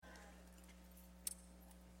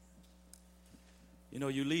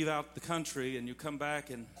You leave out the country and you come back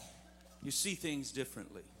and you see things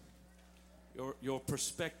differently. Your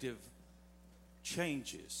perspective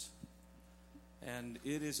changes. And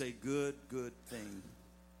it is a good thing.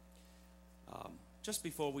 Just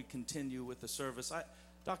before we continue with the service,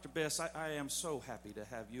 Dr. Bess, I am so happy to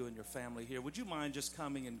have you and your family here. Would you mind just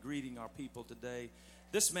coming and greeting our people today?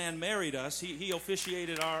 This man married us. He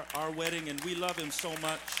officiated our wedding, and we love him so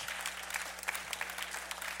much.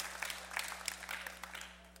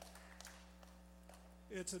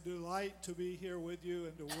 It's a delight to be here with you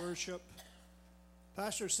and to worship.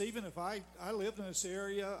 Pastor Stephen, if I lived in this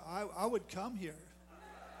area, I would come here.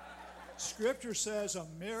 Scripture says, a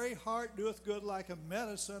merry heart doeth good like a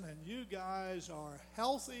medicine, and you guys are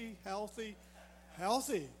healthy.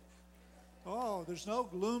 Oh, there's no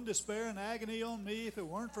gloom, despair, and agony on me. If it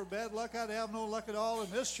weren't for bad luck, I'd have no luck at all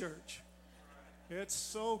in this church. It's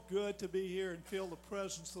so good to be here and feel the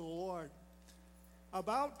presence of the Lord.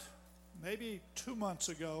 About maybe 2 months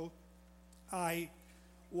ago, I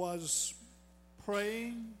was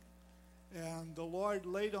praying, and the Lord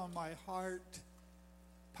laid on my heart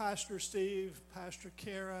Pastor Steve, Pastor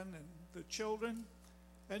Karen, and the children.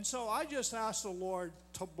 And so I just asked the Lord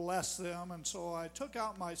to bless them. And so I took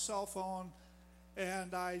out my cell phone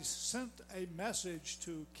and I sent a message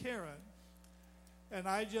to Karen. And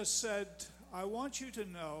I just said, I want you to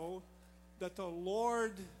know that the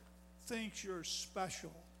Lord thinks you're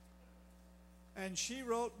special. And she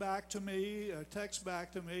wrote back to me, a text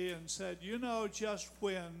back to me, and said, you know just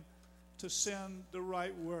when to send the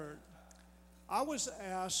right word. I was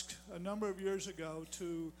asked a number of years ago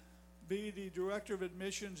to be the director of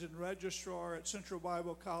admissions and registrar at Central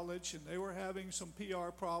Bible College, and they were having some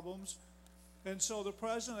PR problems. And so the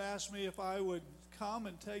president asked me if I would come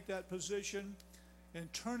and take that position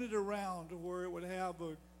and turn it around to where it would have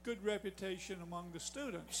a good reputation among the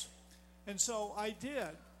students. And so I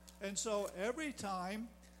did. And so every time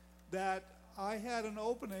that I had an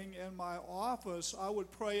opening in my office, I would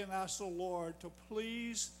pray and ask the Lord to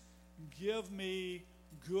please give me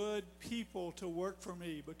good people to work for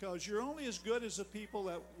me, because you're only as good as the people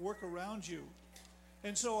that work around you.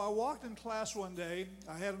 And so I walked in class one day.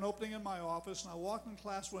 I had an opening in my office, and I walked in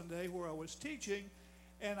class one day where I was teaching,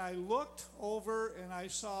 and I looked over and I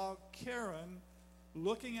saw Karen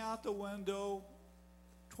looking out the window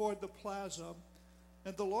toward the plaza.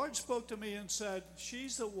 And the Lord spoke to me and said,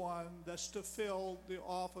 she's the one that's to fill the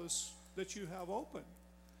office that you have open.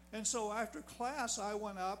 And so after class, I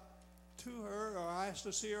went up to her, or I asked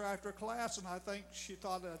to see her after class, and I think she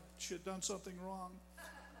thought that she had done something wrong.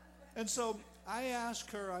 And so I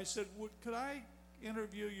asked her, I said, could I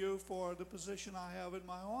interview you for the position I have in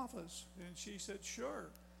my office? And she said, sure.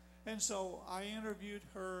 And so I interviewed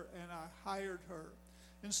her and I hired her.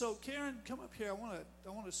 And so Karen, come up here. I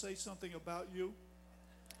want to say something about you.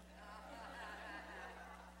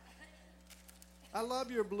 I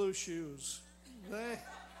love your blue shoes. I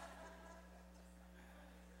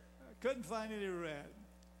couldn't find any red.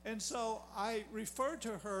 And so I referred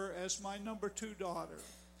to her as my number 2 daughter.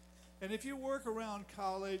 And if you work around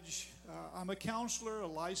college, I'm a counselor, a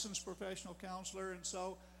licensed professional counselor, and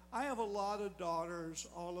so I have a lot of daughters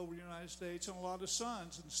all over the United States and a lot of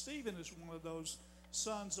sons, and Stephen is one of those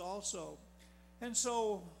sons also. And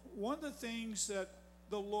so one of the things that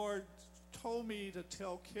the Lord told me to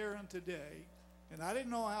tell Karen today, and I didn't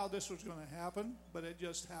know how this was going to happen, but it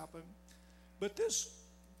just happened. But this,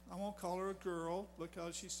 I won't call her a girl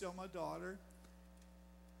because she's still my daughter.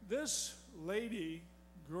 This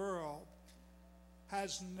girl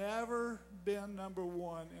has never been number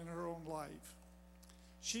 1 in her own life.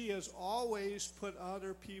 She has always put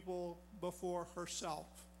other people before herself.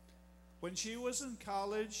 When she was in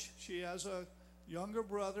college, she has a younger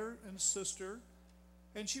brother and sister,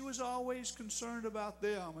 and she was always concerned about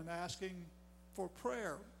them and asking for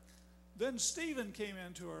prayer. Then Stephen came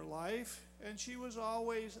into her life, and she was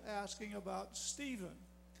always asking about Stephen,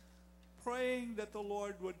 praying that the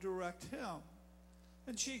Lord would direct him.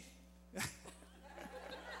 And she,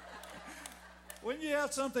 when you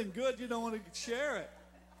have something good, you don't want to share it.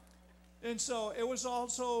 And so it was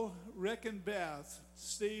also Rick and Beth,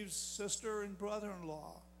 Steve's sister and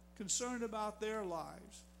brother-in-law, concerned about their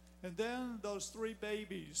lives. And then those 3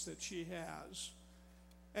 babies that she has.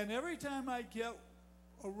 And every time I get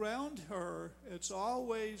around her, it's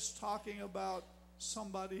always talking about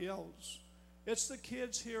somebody else. It's the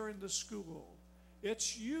kids here in the school.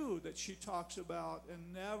 It's you that she talks about,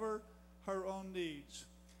 and never her own needs.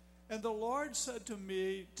 And the Lord said to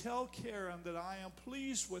me, tell Karen that I am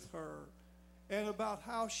pleased with her and about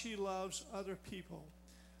how she loves other people.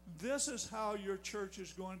 This is how your church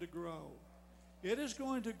is going to grow. it is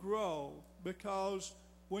going to grow, because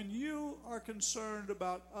when you are concerned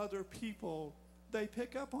about other people, they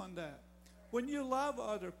pick up on that. When you love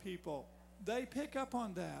other people, they pick up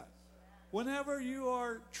on that. Whenever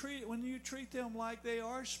when you treat them like they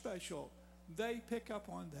are special, they pick up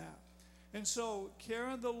on that. And so,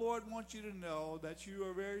 Karen, the Lord wants you to know that you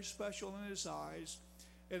are very special in His eyes.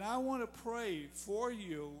 And I want to pray for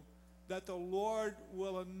you that the Lord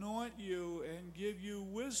will anoint you and give you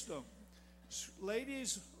wisdom.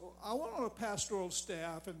 Ladies, I went on a pastoral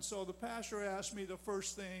staff, and so the pastor asked me the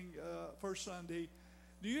first Sunday,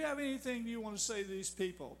 do you have anything you want to say to these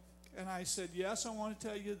people? And I said, yes, I want to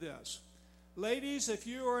tell you this. Ladies, if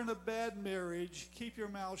you are in a bad marriage, keep your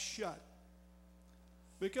mouth shut.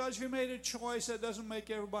 Because you made a choice, that doesn't make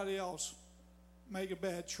everybody else make a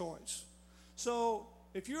bad choice. So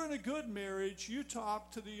if you're in a good marriage, you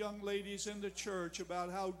talk to the young ladies in the church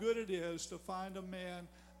about how good it is to find a man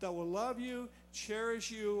that will love you,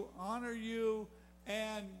 cherish you, honor you,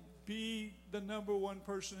 and be the number one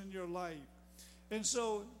person in your life. And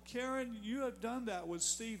so, Karen, you have done that with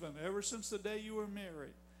Stephen ever since the day you were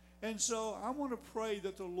married. And so I want to pray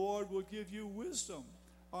that the Lord will give you wisdom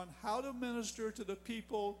on how to minister to the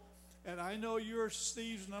people. And I know you're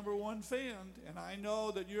Steve's number one fan, and I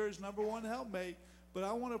know that you're his number one helpmate, but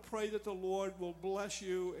I want to pray that the Lord will bless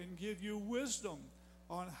you and give you wisdom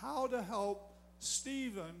on how to help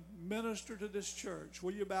Stephen minister to this church.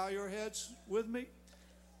 Will you bow your heads with me?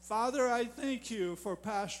 Father, I thank you for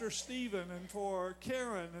Pastor Stephen and for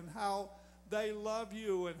Karen and how they love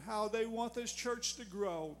you and how they want this church to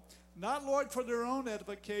grow. Not, Lord, for their own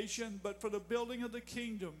edification, but for the building of the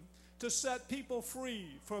kingdom, to set people free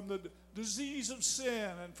from the disease of sin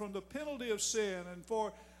and from the penalty of sin and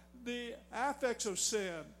for the affects of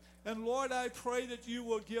sin. And Lord, I pray that you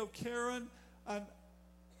will give Karen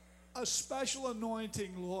a special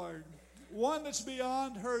anointing, Lord, one that's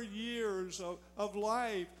beyond her years of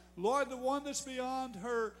life. Lord, the one that's beyond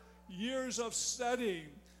her years of studying,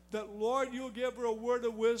 that, Lord, you'll give her a word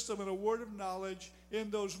of wisdom and a word of knowledge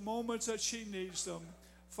in those moments that she needs them.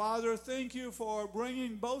 Father, thank you for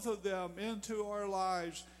bringing both of them into our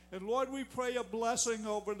lives. And Lord, we pray a blessing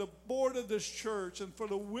over the board of this church and for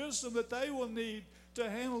the wisdom that they will need to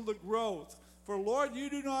handle the growth. For Lord, you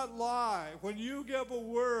do not lie. When you give a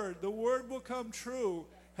word, the word will come true.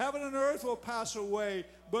 Heaven and earth will pass away,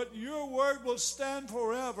 but your word will stand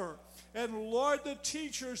forever. And Lord, the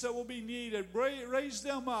teachers that will be needed, raise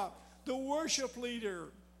them up. The worship leader,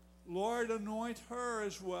 Lord, anoint her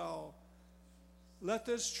as well. Let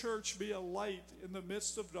this church be a light in the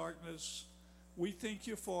midst of darkness. We thank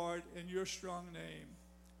you for it in your strong name.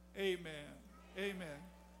 Amen. Amen.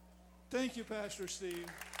 Thank you, Pastor Steve.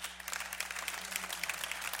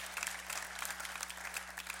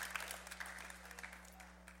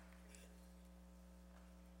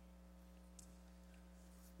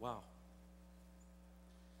 Wow.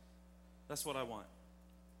 That's what I want.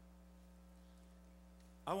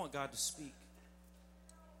 I want God to speak.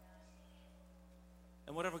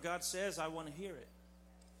 And whatever God says, I want to hear it.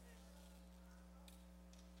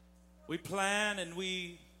 We plan and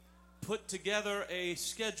we put together a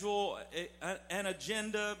schedule, an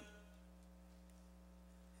agenda.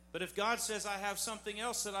 But if God says I have something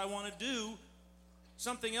else that I want to do,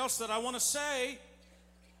 something else that I want to say,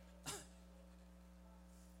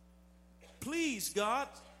 please, God,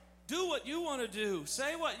 do what you want to do.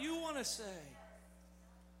 Say what you want to say.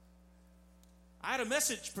 I had a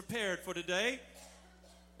message prepared for today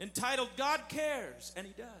entitled, God Cares, and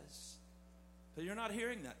He does. But you're not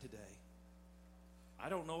hearing that today. I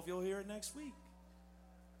don't know if you'll hear it next week.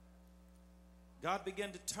 God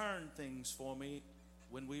began to turn things for me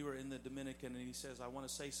when we were in the Dominican, and He says, I want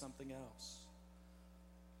to say something else.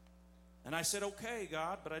 And I said, okay,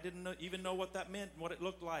 God, but I didn't even know what that meant, what it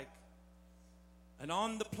looked like. And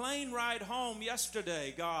on the plane ride home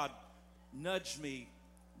yesterday, God nudged me,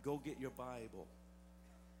 go get your Bible.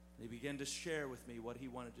 And He began to share with me what He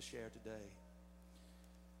wanted to share today.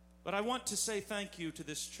 But I want to say thank you to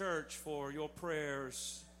this church for your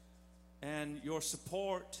prayers and your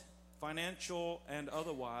support, financial and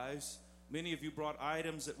otherwise. Many of you brought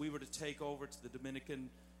items that we were to take over to the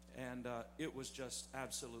Dominican, and it was just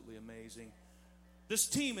absolutely amazing. This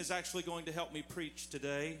team is actually going to help me preach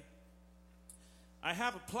today. I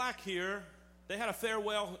have a plaque here. They had a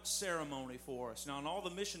farewell ceremony for us. Now, on all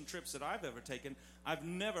the mission trips that I've ever taken, I've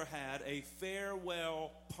never had a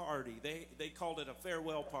farewell party. They called it a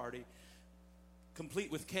farewell party,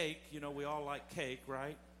 complete with cake. You know, we all like cake,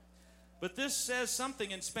 right? But this says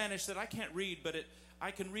something in Spanish that I can't read, but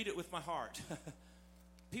I can read it with my heart.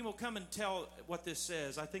 People come and tell what this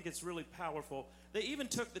says. I think it's really powerful. They even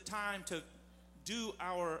took the time to do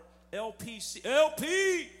our LP.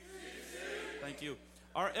 Thank you.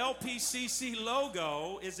 Our LPCC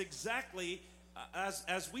logo is exactly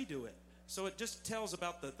as we do it. So it just tells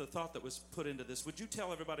about the thought that was put into this. Would you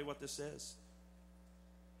tell everybody what this says?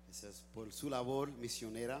 It says, por su labor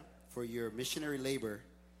misionera, for your missionary labor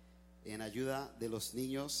en ayuda de los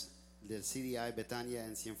niños del CDI Betania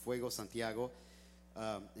en Cienfuegos, Santiago,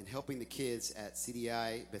 and helping the kids at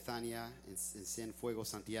CDI Betania in Cienfuegos,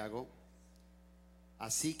 Santiago.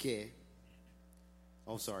 Así que,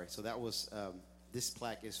 so that was, this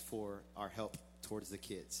plaque is for our help towards the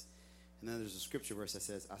kids. And then there's a scripture verse that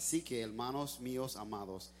says, así que, hermanos míos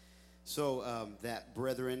amados, so that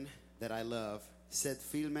brethren that I love, sed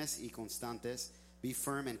firmes y constantes, be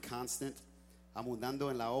firm and constant, abundando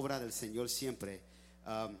en la obra del Señor siempre,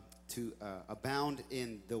 to abound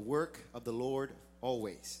in the work of the Lord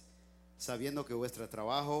always, sabiendo que vuestro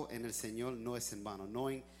trabajo en el Señor no es en vano,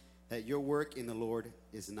 knowing that your work in the Lord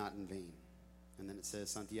is not in vain. And then it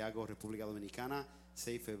says, Santiago, República Dominicana,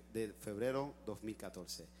 6 de febrero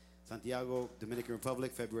 2014. Santiago, Dominican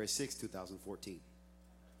Republic, February 6, 2014.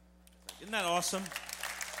 Isn't that awesome?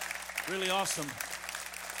 Really awesome.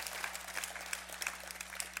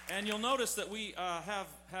 And you'll notice that we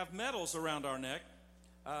have medals around our neck.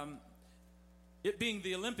 It being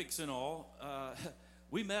the Olympics and all,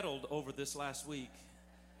 we medaled over this last week.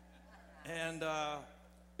 And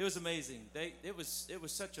it was amazing. It was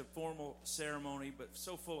such a formal ceremony, but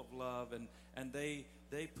so full of love. And they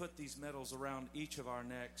put these medals around each of our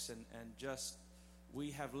necks, and just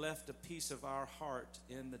we have left a piece of our heart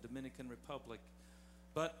in the Dominican Republic.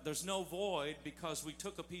 But there's no void because we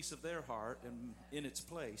took a piece of their heart and in its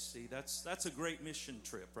place. See, that's a great mission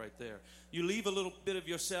trip right there. You leave a little bit of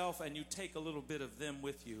yourself and you take a little bit of them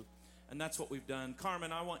with you. And that's what we've done.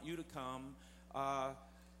 Carmen, I want you to come.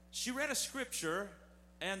 She read a scripture,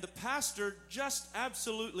 and the pastor just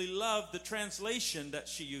absolutely loved the translation that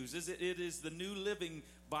she uses. It is the New Living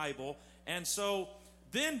Bible. And so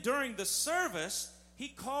then during the service, he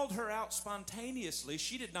called her out spontaneously.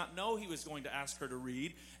 She did not know he was going to ask her to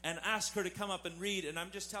read and ask her to come up and read. And I'm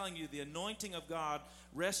just telling you, the anointing of God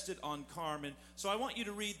rested on Carmen. So I want you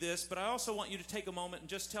to read this, but I also want you to take a moment and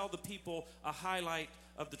just tell the people a highlight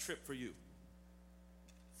of the trip for you.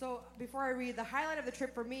 So before I read, the highlight of the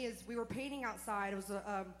trip for me is we were painting outside. It was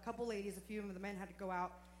a couple ladies, a few of the men had to go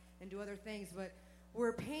out and do other things, but we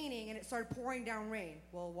were painting and it started pouring down rain.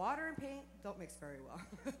 Well, water and paint don't mix very well.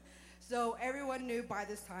 So everyone knew by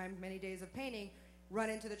this time, many days of painting, run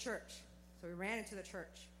into the church. So we ran into the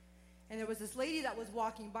church. And there was this lady that was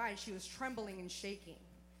walking by, and she was trembling and shaking.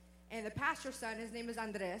 And the pastor's son, his name is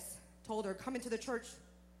Andres, told her, come into the church,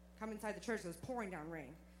 come inside the church. It was pouring down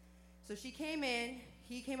rain. So she came in.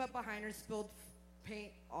 He came up behind her, spilled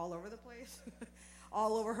paint all over the place,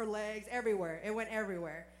 all over her legs, everywhere. It went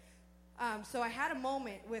everywhere. So I had a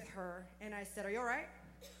moment with her, and I said, are you all right?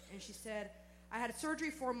 And she said, I had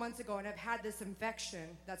surgery 4 months ago, and I've had this infection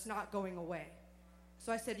that's not going away.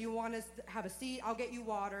 So I said, you want to have a seat? I'll get you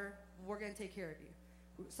water. We're going to take care of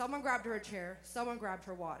you. Someone grabbed her a chair. Someone grabbed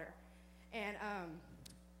her water. And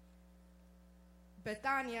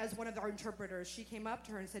Bethania is one of our interpreters. She came up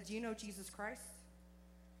to her and said, do you know Jesus Christ?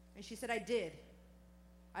 And she said, I did.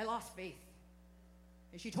 I lost faith.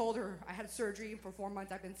 And she told her, I had surgery for 4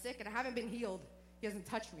 months. I've been sick, and I haven't been healed. He hasn't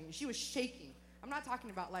touched me. And she was shaking. I'm not talking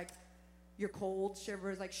about, like, your cold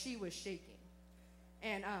shivers, like she was shaking.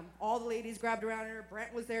 And all the ladies grabbed around her.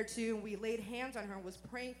 Brent was there too, and we laid hands on her and was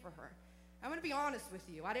praying for her. I'm going to be honest with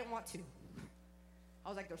you. I didn't want to. I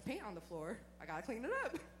was like, there's paint on the floor. I got to clean it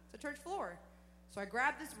up. It's a church floor. So I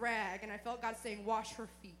grabbed this rag, and I felt God saying, wash her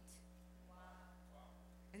feet. Wow.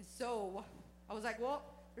 And so I was like, well,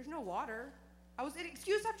 there's no water. I was in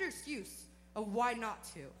excuse after excuse of why not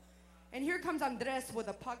to. And here comes Andres with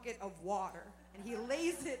a bucket of water, and he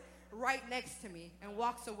lays it right next to me and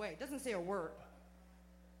walks away. Doesn't say a word.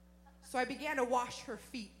 So I began to wash her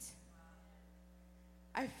feet.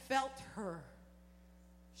 I felt her.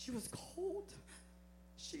 She was cold.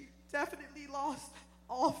 She definitely lost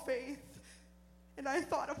all faith. And I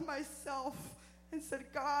thought of myself and said,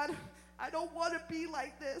 God, I don't want to be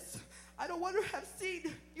like this. I don't want to have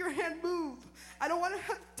seen your hand move. I don't want to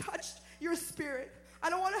have touched your spirit. I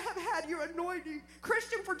don't want to have had your anointing.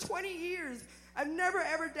 Christian for 20 years. I've never,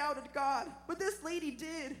 ever doubted God. But this lady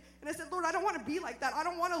did. And I said, Lord, I don't want to be like that. I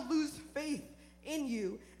don't want to lose faith in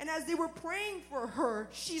you. And as they were praying for her,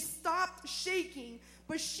 she stopped shaking,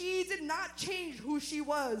 but she did not change who she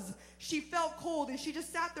was. She felt cold, and she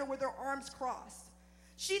just sat there with her arms crossed.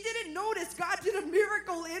 She didn't notice God did a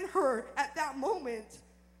miracle in her at that moment.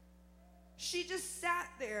 She just sat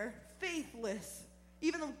there, faithless,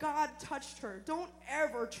 Even though God touched her, don't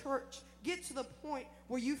ever, church, get to the point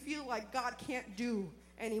where you feel like God can't do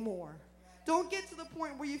anymore. Don't get to the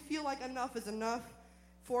point where you feel like enough is enough.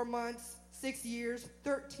 4 months, 6 years,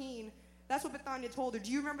 13. That's what Bethania told her.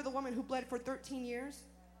 Do you remember the woman who bled for 13 years?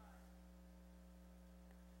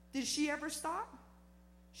 Did she ever stop?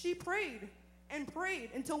 She prayed and prayed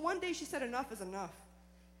until one day she said, enough is enough.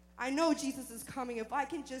 I know Jesus is coming if I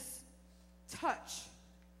can just touch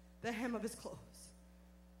the hem of his clothes.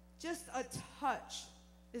 Just a touch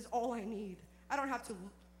is all I need. I don't have to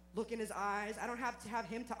look in his eyes. I don't have to have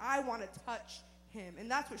him I want to touch him.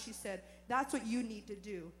 And that's what she said. That's what you need to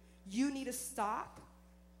do. You need to stop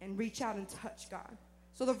and reach out and touch God.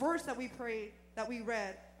 So the verse that we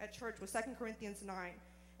read at church was 2 Corinthians 9,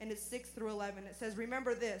 and it's 6 through 11. It says,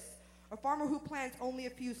 remember this, a farmer who plants only a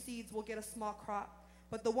few seeds will get a small crop,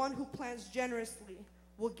 but the one who plants generously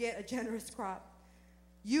will get a generous crop.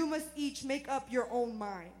 You must each make up your own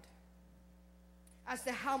mind as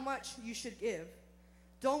to how much you should give.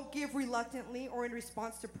 Don't give reluctantly or in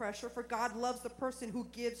response to pressure, for God loves the person who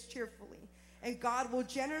gives cheerfully, and God will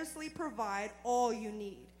generously provide all you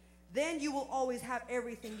need. Then you will always have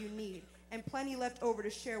everything you need and plenty left over to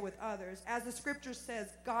share with others. As the scripture says,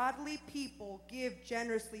 godly people give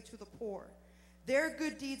generously to the poor. Their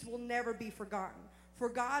good deeds will never be forgotten, for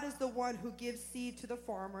God is the one who gives seed to the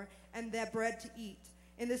farmer and that bread to eat.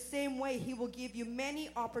 In the same way, he will give you many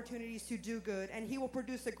opportunities to do good, and he will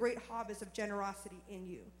produce a great harvest of generosity in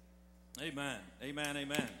you. Amen. Amen.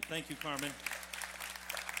 Amen. Thank you, Carmen.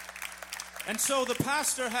 And so the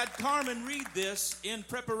pastor had Carmen read this in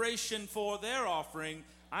preparation for their offering.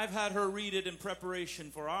 I've had her read it in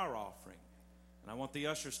preparation for our offering. And I want the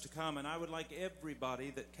ushers to come, and I would like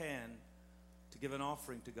everybody that can to give an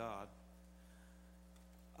offering to God.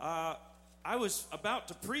 I was about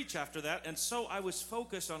to preach after that, and so I was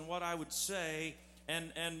focused on what I would say,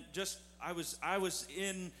 and just I was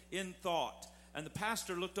in thought. And the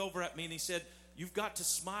pastor looked over at me and he said, you've got to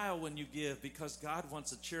smile when you give because God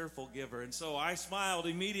wants a cheerful giver. And so I smiled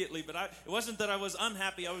immediately, but it wasn't that I was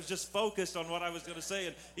unhappy. I was just focused on what I was going to say,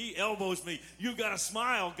 and he elbows me. You've got to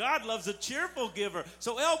smile. God loves a cheerful giver.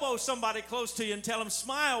 So elbow somebody close to you and tell them,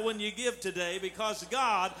 smile when you give today because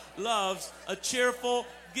God loves a cheerful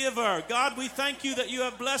giver. God, we thank you that you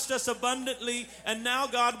have blessed us abundantly, and now,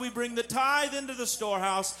 God, we bring the tithe into the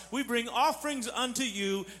storehouse. We bring offerings unto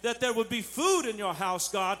you, that there would be food in your house,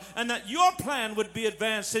 God, and that your plan would be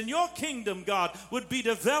advanced and your kingdom, God, would be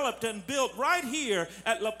developed and built right here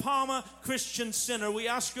at La Palma Christian Center. We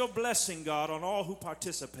ask your blessing, God, on all who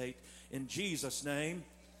participate. In Jesus' name,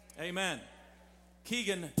 amen.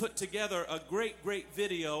 Keegan put together a great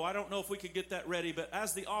video. I don't know if we could get that ready, but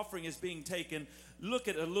as the offering is being taken, look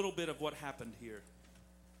at a little bit of what happened here.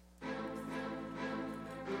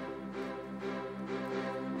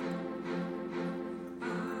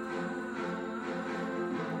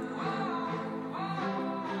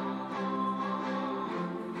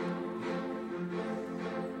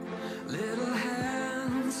 Little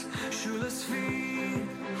hands, shoeless feet,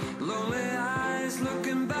 lonely eyes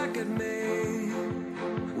looking back at me.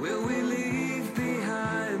 Will we leave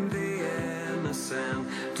behind the innocent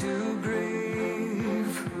to grieve?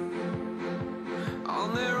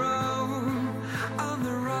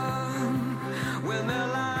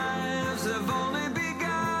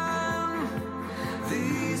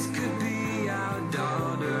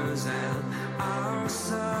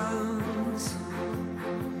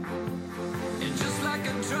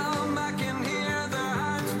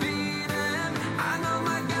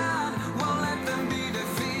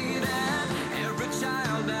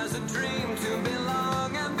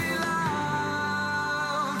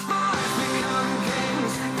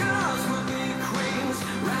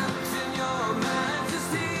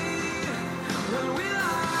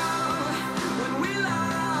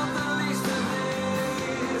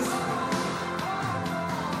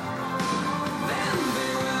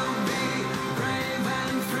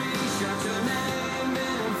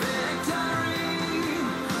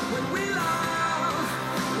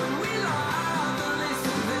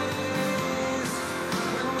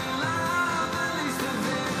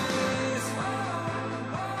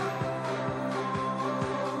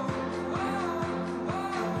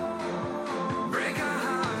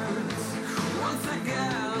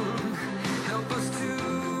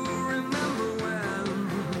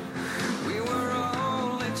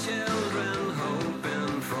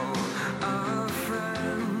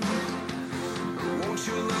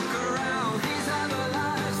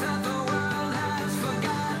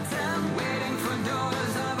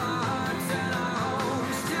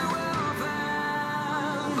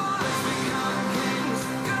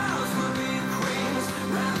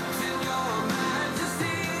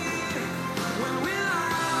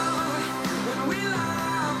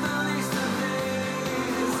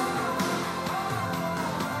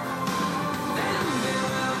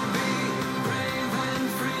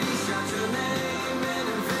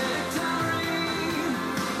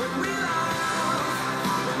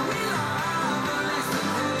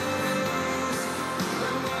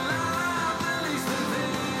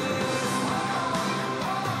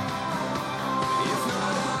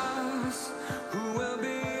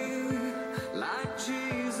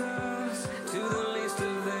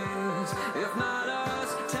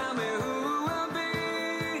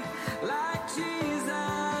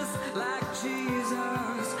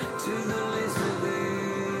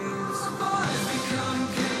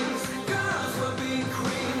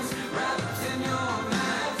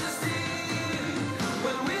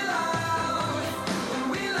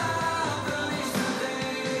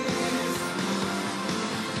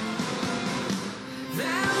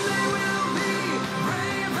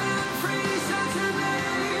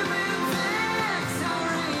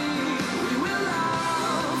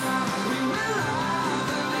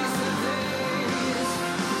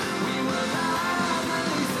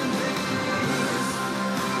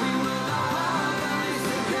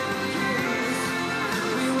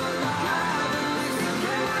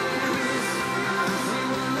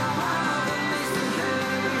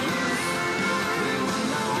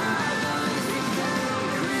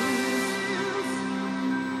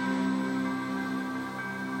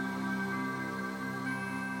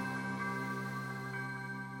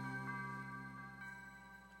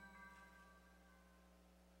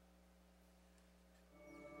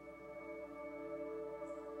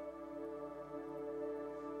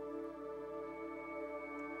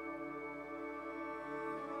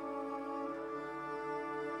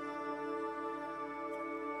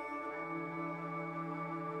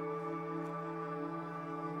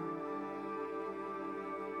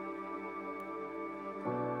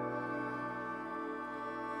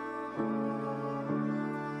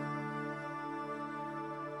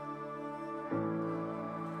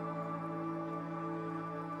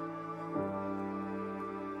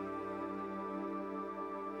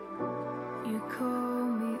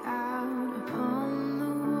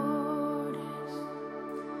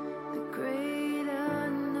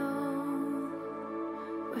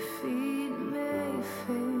 my feet may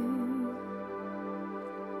fail,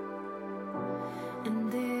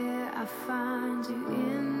 and there I find you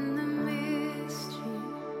in the mystery,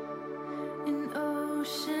 in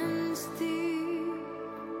oceans deep,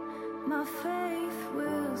 my faith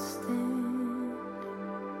will stand.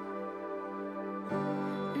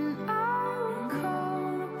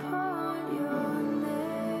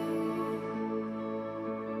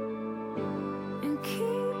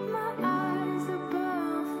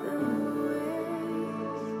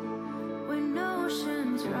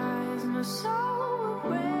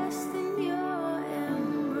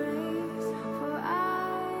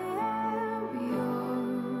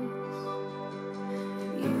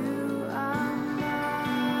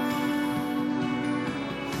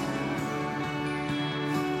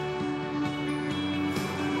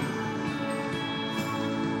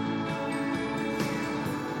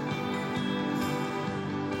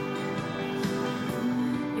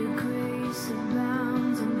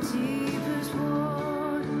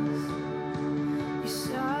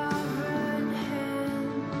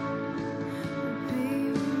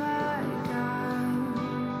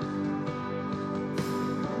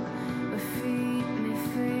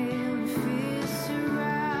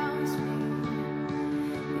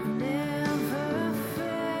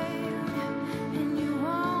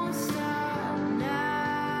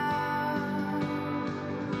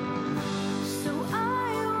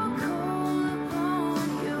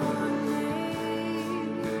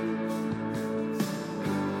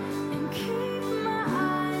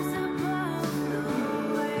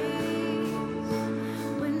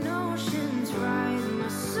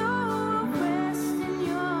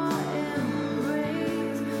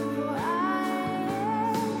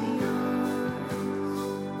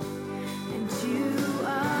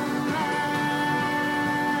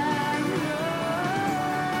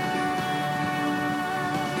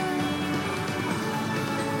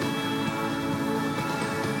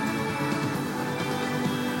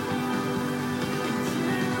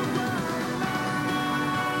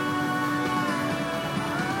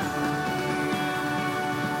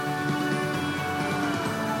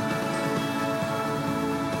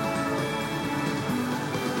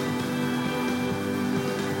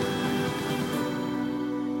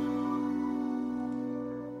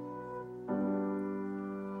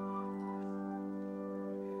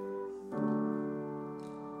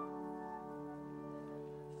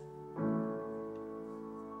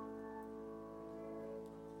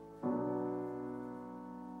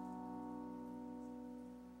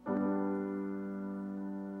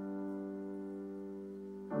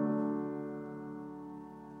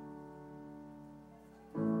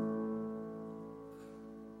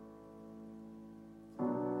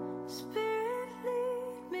 Spirit,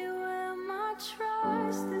 lead me where my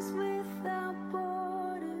trust is without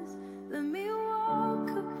borders. Let me walk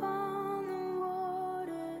upon the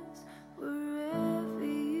waters wherever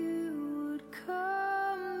you would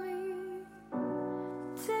call me.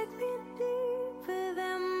 Take me deeper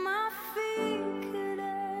than my feet could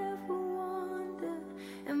ever wander,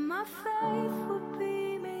 and my faith will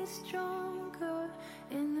be made stronger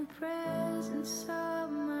in the presence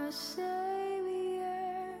of my Savior.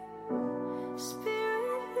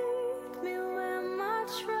 Spirit, lead me where my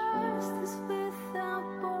trust is without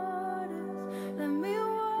borders. Let me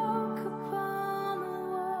walk upon the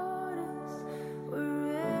waters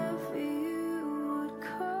wherever you would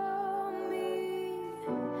call me.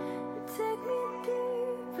 Take me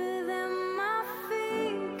deeper than my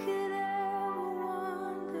feet could ever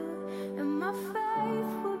wander, and my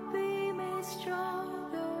faith will be made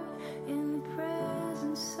stronger in the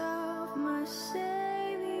presence of my Savior.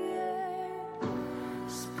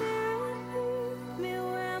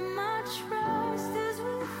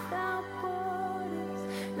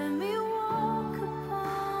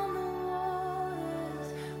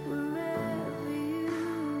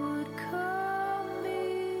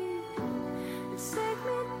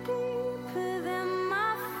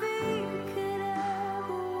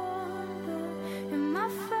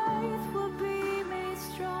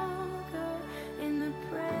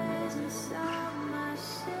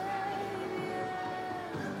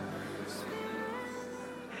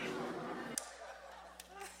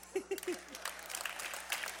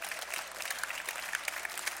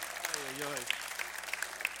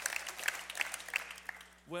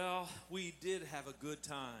 Well, we did have a good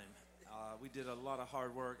time. We did a lot of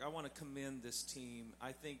hard work. I want to commend this team.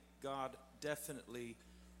 I think God definitely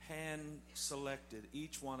hand-selected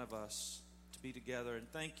each one of us to be together. And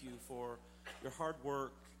thank you for your hard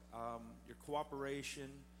work, your cooperation,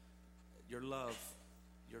 your love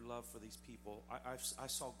for these people. I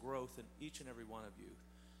saw growth in each and every one of you.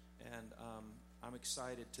 And I'm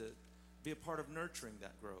excited to be a part of nurturing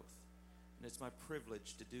that growth. And it's my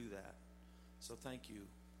privilege to do that. So thank you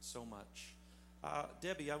so much.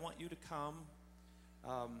 Debbie, I want you to come.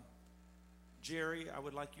 Jerry, I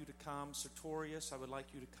would like you to come. Sartorius, I would like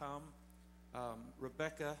you to come.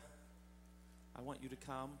 Rebecca, I want you to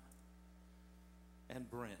come. And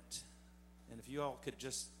Brent. And if you all could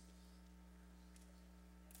just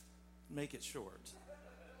make it short.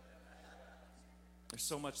 There's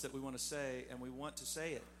so much that we want to say, and we want to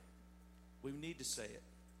say it. We need to say it.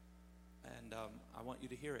 And I want you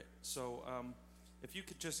to hear it. So if you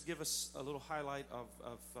could just give us a little highlight of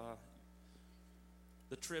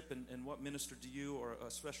the trip and what ministered to you, or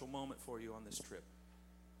a special moment for you on this trip.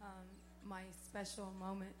 My special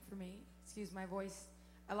moment for me, excuse my voice,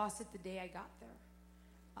 I lost it the day I got there.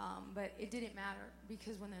 But it didn't matter,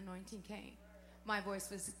 because when the anointing came, my voice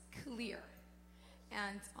was clear.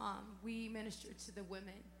 And we ministered to the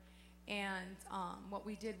women. And what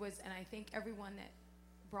we did was, and I thank everyone that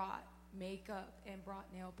brought makeup and brought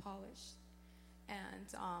nail polish. And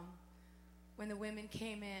when the women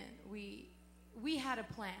came in, we had a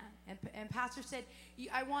plan. And Pastor said,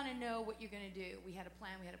 I want to know what you're going to do. We had a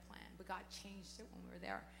plan. But God changed it when we were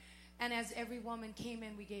there. And as every woman came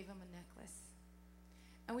in, we gave them a necklace.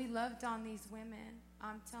 And we loved on these women.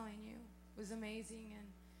 I'm telling you, it was amazing.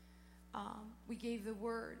 And we gave the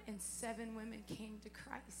word, and 7 women came to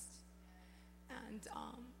Christ. And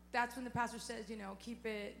that's when the pastor says, keep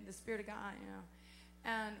it in the Spirit of God,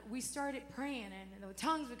 And we started praying, and the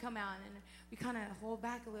tongues would come out, and we kind of hold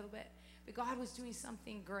back a little bit. But God was doing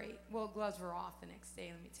something great. Well, gloves were off the next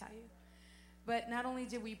day, let me tell you. But not only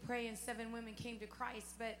did we pray, and 7 women came to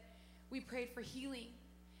Christ, but we prayed for healing.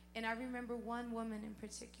 And I remember one woman in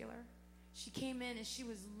particular. She came in and she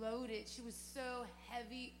was loaded. She was so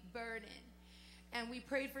heavy burdened. And we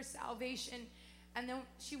prayed for salvation. And then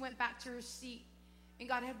she went back to her seat. And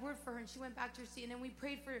God had word for her, and she went back to her seat. And then we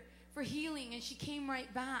prayed for healing, and she came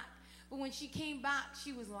right back. But when she came back,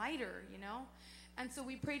 she was lighter, And so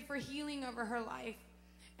we prayed for healing over her life.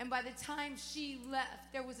 And by the time she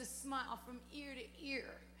left, there was a smile from ear to ear.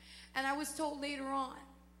 And I was told later on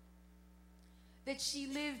that she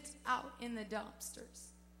lived out in the dumpsters.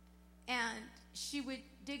 And she would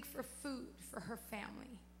dig for food for her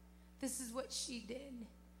family. This is what she did.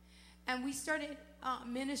 And we started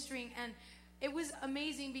ministering, and it was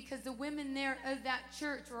amazing, because the women there of that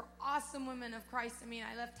church were awesome women of Christ. I mean,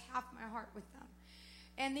 I left half my heart with them.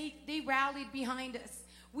 And they rallied behind us.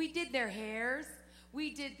 We did their hairs.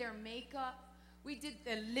 We did their makeup. We did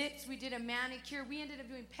the lips. We did a manicure. We ended up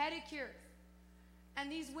doing pedicures.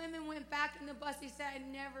 And these women went back in the bus. They said, I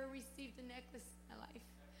never received a necklace in my life.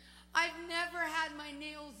 I've never had my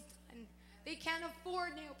nails done. They can't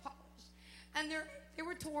afford nail polish. And they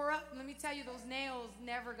were tore up. Let me tell you, those nails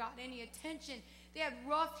never got any attention. They had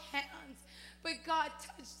rough hands. But God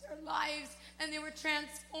touched their lives, and they were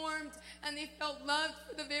transformed, and they felt loved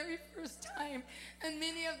for the very first time. And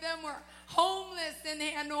many of them were homeless, and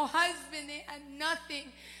they had no husband. They had nothing.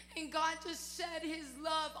 And God just shed his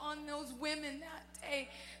love on those women that day.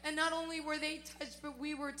 And not only were they touched, but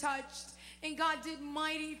we were touched. And God did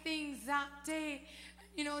mighty things that day.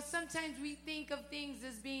 Sometimes we think of things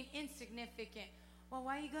as being insignificant. Well,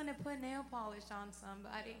 why are you going to put nail polish on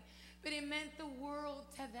somebody? But it meant the world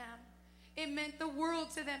to them. It meant the world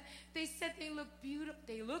to them. They said they looked beautiful.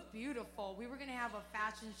 They looked beautiful. We were going to have a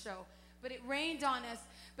fashion show, but it rained on us.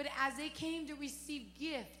 But as they came to receive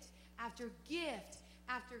gift after gift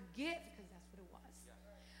after gift, because that's what it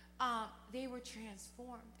was, they were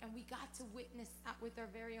transformed. And we got to witness that with our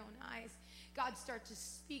very own eyes. God started to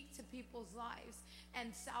speak to people's lives.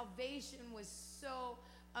 And salvation was so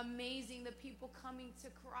amazing. The people coming to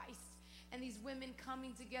Christ and these women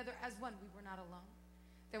coming together as one. We were not alone.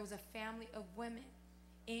 There was a family of women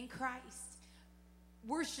in Christ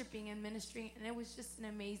worshiping and ministering, and it was just an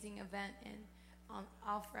amazing event, and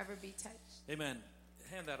I'll forever be touched. Amen.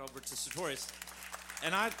 Hand that over to Sartorius.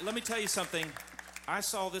 And let me tell you something. I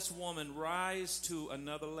saw this woman rise to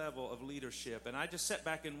another level of leadership, and I just sat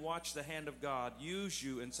back and watched the hand of God use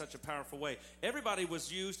you in such a powerful way. Everybody was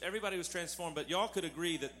used, everybody was transformed, but y'all could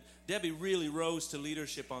agree that Debbie really rose to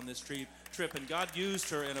leadership on this trip, and God used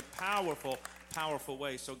her in a powerful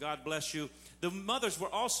way. So God bless you. The mothers were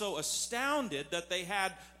also astounded that they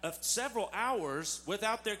had several hours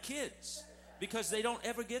without their kids, because they don't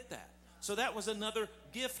ever get that. So that was another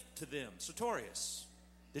gift to them. Sartorius,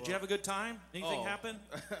 did you have a good time? Anything happen?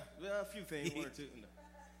 A few things, one or two.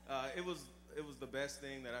 It was the best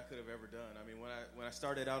thing that I could have ever done. I mean, when I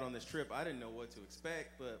started out on this trip, I didn't know what to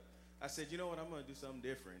expect, but I said, you know what, I'm going to do something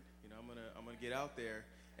different. I'm gonna get out there.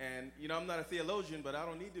 And, you know, I'm not a theologian, but I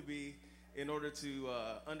don't need to be in order to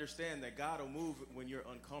understand that God will move when you're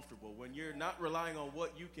uncomfortable. When you're not relying on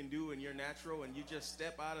what you can do and you're natural and you just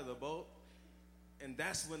step out of the boat. And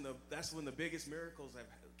that's when the biggest miracles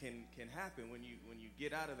can happen, when you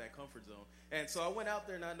get out of that comfort zone. And so I went out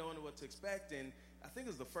there not knowing what to expect, and I think it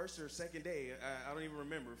was the first or second day. I don't even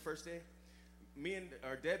remember. First day, me and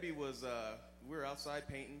Debbie was we were outside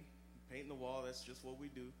painting the wall. That's just what we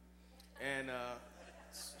do. And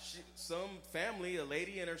some family, a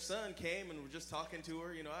lady and her son, came and were just talking to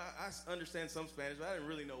her. You know, I understand some Spanish, but I didn't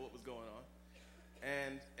really know what was going on.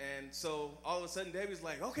 And so all of a sudden Debbie's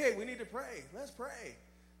like, okay, we need to pray. Let's pray.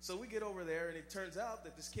 So we get over there, and it turns out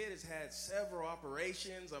that this kid has had several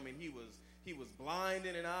operations. I mean, he was blind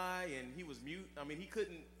in an eye, and he was mute. I mean, he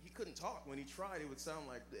couldn't talk. When he tried, it would sound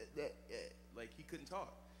like he couldn't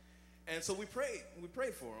talk. And so we prayed. We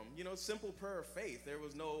prayed for him. You know, simple prayer of faith. There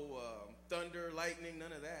was no thunder, lightning,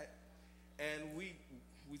 none of that. And we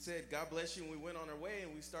said, God bless you, and we went on our way,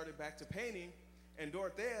 and we started back to painting. And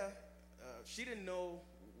Dorothea, she didn't know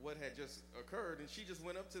what had just occurred, and she just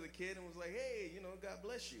went up to the kid and was like, hey, you know, God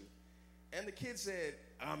bless you. And the kid said,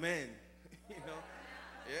 amen. You know?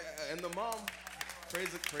 Yeah, and the mom, praise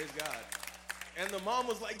God. And the mom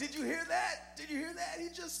was like, did you hear that? Did you hear that? He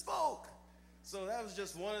just spoke. So that was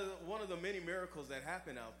just one of the many miracles that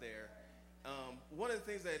happened out there. One of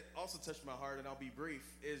the things that also touched my heart, and I'll be brief,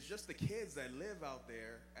 is just the kids that live out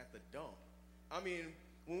there at the dump. I mean,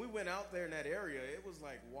 when we went out there in that area, it was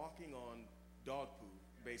like walking on dog poo,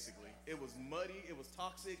 basically. It was muddy, it was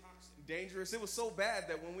toxic, dangerous. It was so bad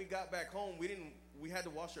that when we got back home, we had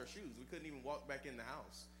to wash our shoes. We couldn't even walk back in the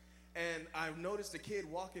house. And I noticed a kid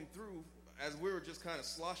walking through as we were just kind of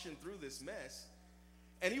sloshing through this mess,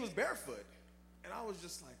 and he was barefoot. And I was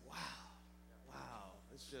just like, wow.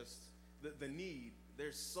 It's just the need.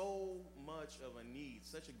 There's so much of a need,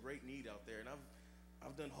 such a great need out there. And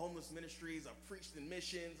I've done homeless ministries, I've preached in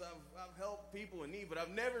missions, I've helped people in need, but I've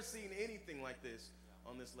never seen anything like this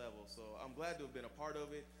on this level. So I'm glad to have been a part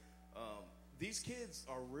of it. These kids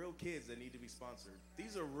are real kids that need to be sponsored.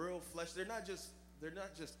 These are real flesh. They're not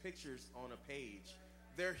just pictures on a page.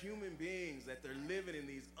 They're human beings that they're living in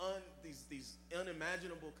these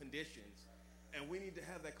unimaginable conditions. And we need to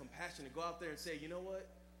have that compassion to go out there and say, you know what?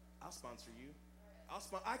 I'll sponsor you.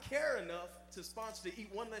 I care enough to sponsor, to eat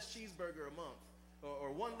one less cheeseburger a month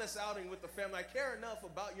or one less outing with the family. I care enough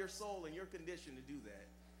about your soul and your condition to do that.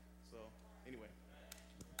 So, anyway.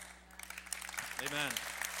 Amen.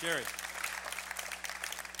 Jerry.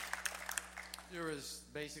 There was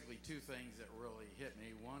basically two things that really hit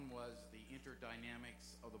me. One was the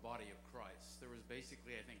interdynamics of the body of Christ. There was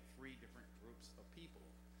basically, I think, 3 different groups of people.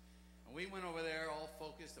 And we went over there all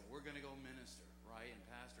focused that we're going to go minister, right? And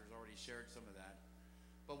Pastor's already shared some of that.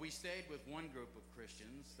 But we stayed with one group of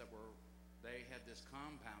Christians they had this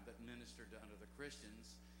compound that ministered to other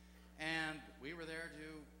Christians. And we were there to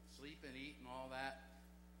sleep and eat and all that.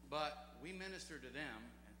 But we ministered to them,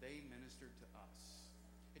 and they ministered to us.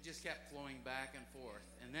 It just kept flowing back and forth.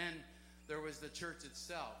 And then there was the church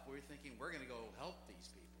itself. We were thinking, we're going to go help these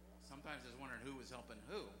people. Sometimes I was wondering who was helping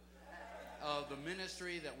who. The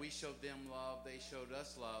ministry that we showed them love, they showed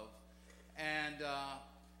us love. And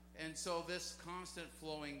so this constant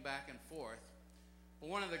flowing back and forth. But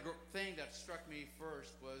one of the thing that struck me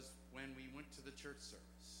first was when we went to the church service.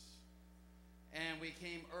 And we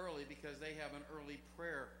came early because they have an early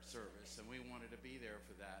prayer service, and we wanted to be there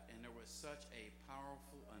for that. And there was such a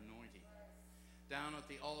powerful anointing down at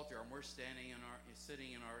the altar, and we're sitting in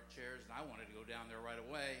our chairs, and I wanted to go down there right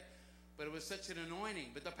away, but it was such an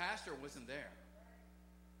anointing. But the pastor wasn't there.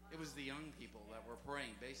 It was the young people that were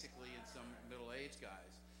praying, basically, and some middle-aged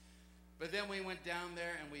guys. But then we went down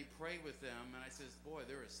there and we prayed with them, and I says, boy,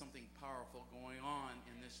 there is something powerful going on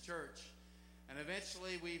in this church. And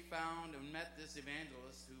eventually we found and met this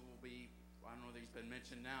evangelist who will be, I don't know that he's been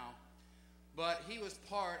mentioned now, but he was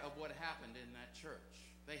part of what happened in that church.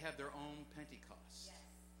 They had their own Pentecost. Yes.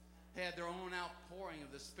 They had their own outpouring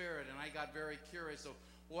of the Spirit, and I got very curious of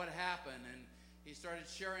what happened. And he started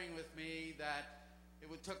sharing with me that it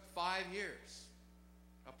took 5 years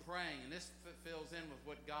of praying, and this fills in with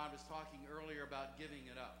what God was talking earlier about giving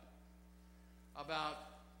it up,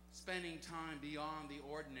 about spending time beyond the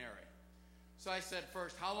ordinary. So I said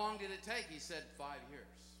first, how long did it take? He said 5 years.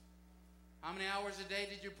 How many hours a day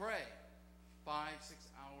did you pray? 5, 6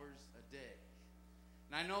 hours a day.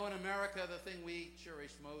 And I know in America the thing we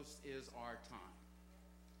cherish most is our time.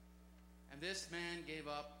 And this man gave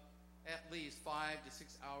up at least 5 to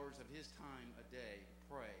 6 hours of his time a day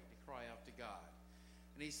to pray, to cry out to God.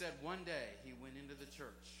 And he said one day he went into the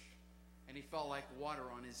church and he felt like water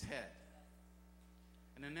on his head.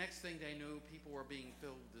 And And the next thing they knew, people were being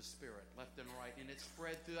filled with the Spirit, left and right, and it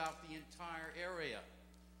spread throughout the entire area.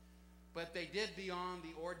 But they did beyond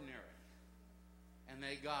the ordinary, and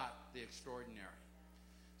they got the extraordinary.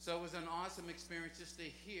 So it was an awesome experience just to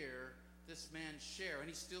hear this man share, and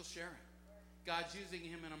he's still sharing. God's using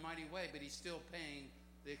him in a mighty way, but he's still paying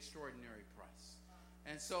the extraordinary price.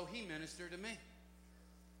 And so he ministered to me.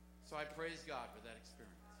 So I praise God for that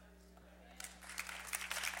experience.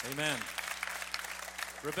 Amen.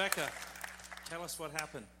 Rebecca, tell us what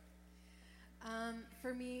happened.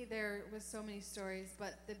 For me, there was so many stories,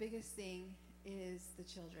 but the biggest thing is the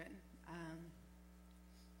children.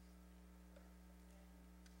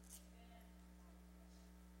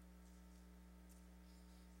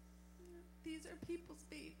 These are people's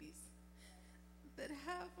babies that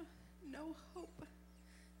have no hope,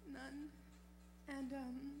 none. And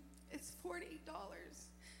it's $48.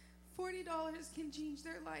 $40 can change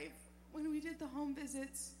their life. When we did the home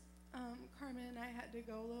visits, Carmen and I had to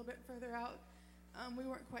go a little bit further out. We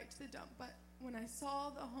weren't quite to the dump, but when I saw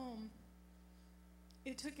the home,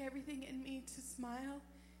 it took everything in me to smile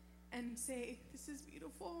and say, this is a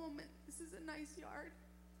beautiful home and this is a nice yard.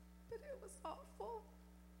 But it was awful.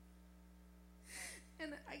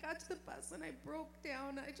 And I got to the bus and I broke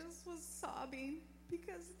down. I just was sobbing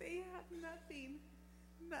because they had nothing.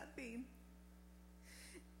 Nothing.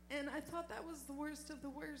 And I thought that was the worst of the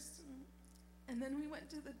worst. And then we went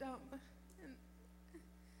to the dump. And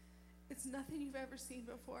it's nothing you've ever seen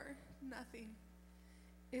before. Nothing.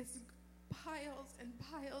 It's piles and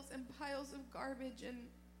piles and piles of garbage. And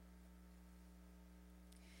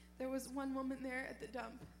there was one woman there at the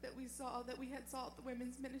dump that we had saw at the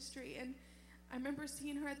women's ministry. And I remember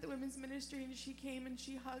seeing her at the women's ministry, and she came and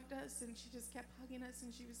she hugged us, and she just kept hugging us,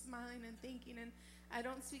 and she was smiling and thanking. And I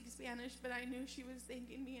don't speak Spanish, but I knew she was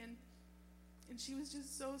thanking me, and she was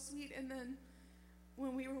just so sweet. And then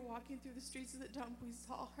when we were walking through the streets of the dump, we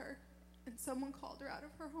saw her, and someone called her out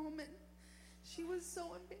of her home, and she was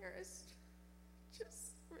so embarrassed,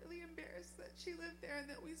 just really embarrassed that she lived there and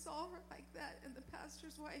that we saw her like that. And the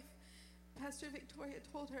pastor's wife, Pastor Victoria,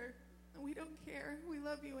 told her, we don't care, we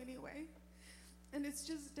love you anyway. And it's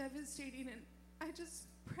just devastating. And I just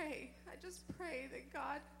pray that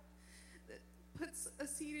God that puts a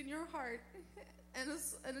seed in your heart and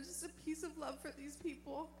just a piece of love for these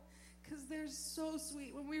people, because they're so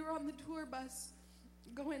sweet. When we were on the tour bus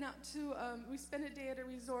going out to, we spent a day at a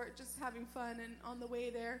resort just having fun, and on the way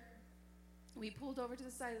there, we pulled over to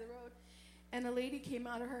the side of the road, and a lady came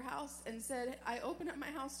out of her house and said, I open up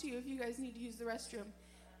my house to you if you guys need to use the restroom.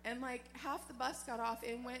 And like half the bus got off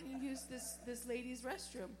and went and used this lady's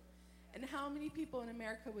restroom. And how many people in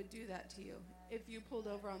America would do that to you if you pulled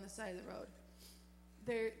over on the side of the road?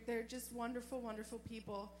 They're just wonderful, wonderful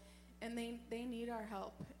people, and they need our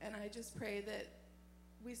help. And I just pray that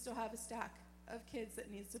we still have a stack of kids that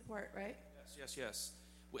need support, right? Yes.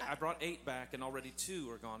 I brought 8 back, and already 2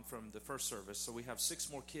 are gone from the first service. So we have 6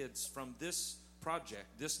 more kids from this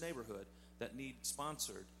project, this neighborhood, that need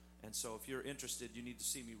sponsored. And so if you're interested, you need to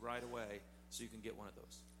see me right away so you can get one of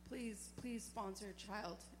those. Please sponsor a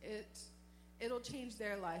child. It'll change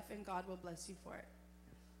their life, and God will bless you for it.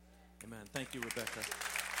 Amen. Thank you, Rebecca.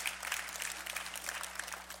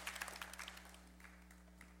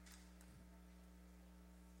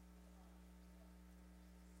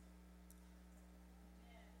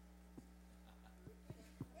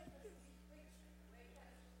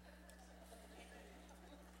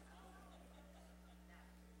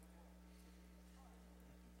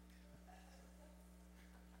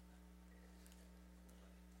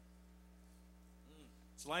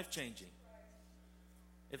 It's life-changing.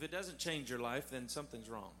 If it doesn't change your life, then something's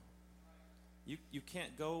wrong. You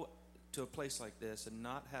can't go to a place like this and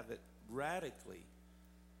not have it radically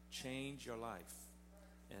change your life.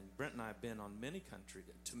 And Brent and I have been to many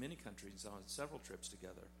countries on several trips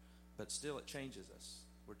together, but still it changes us.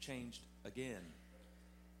 We're changed again.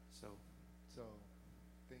 So,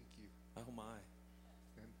 thank you. Oh my.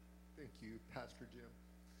 And thank you, Pastor Jim,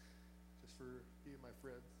 just for being my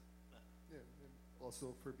friend. Yeah, and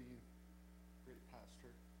also for being a great pastor.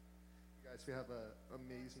 You guys, we have an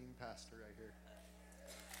amazing pastor right here.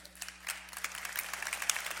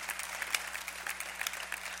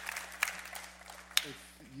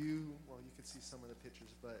 You can see some of the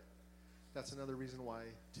pictures, but that's another reason why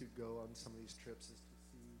to go on some of these trips is to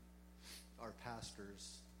see our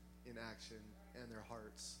pastors in action and their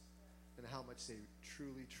hearts and how much they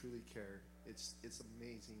truly, truly care. It's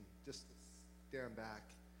amazing just to stand back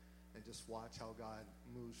and just watch how God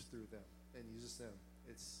moves through them and uses them.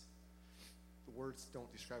 The words don't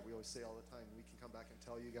describe. We always say all the time, we can come back and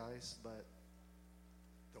tell you guys, but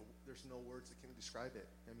there's no words that can describe it.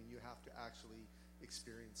 I mean, you have to actually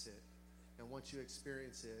experience it. And once you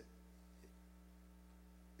experience it,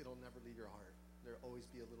 it'll never leave your heart. There'll always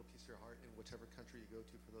be a little piece of your heart in whichever country you go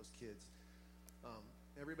to for those kids.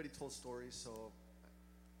 Everybody told stories, so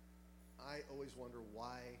I always wonder,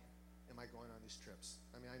 why am I going on these trips?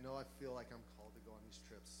 I mean, I know I feel like I'm called to go on these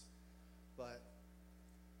trips, but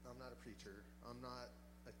I'm not a preacher. I'm not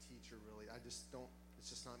a teacher, really. I just don't, it's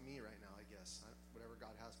just not me right now, I guess. Whatever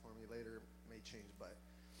God has for me later may change, but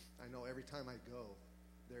I know every time I go,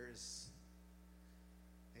 there is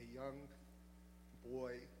a young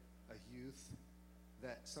boy, a youth,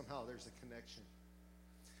 that somehow there's a connection.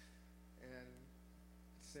 And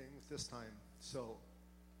same with this time. So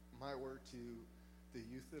my word to the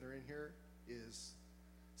youth that are in here is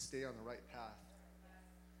stay on the right path.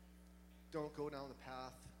 Don't go down the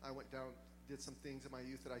path. I went down, did some things in my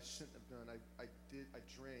youth that I shouldn't have done. I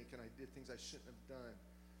drank and I did things I shouldn't have done.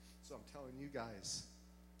 So I'm telling you guys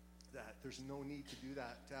that there's no need to do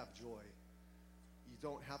that to have joy. You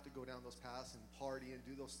don't have to go down those paths and party and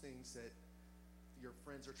do those things that your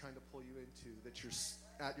friends are trying to pull you into, that you're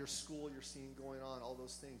at your school you're seeing going on, all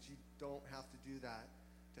those things. You don't have to do that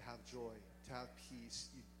to have joy, to have peace.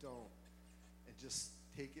 You don't. And just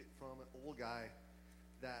take it from an old guy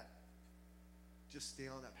that just stay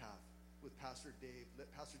on that path with Pastor Dave.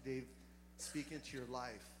 Let Pastor Dave speak into your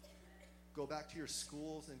life. Go back to your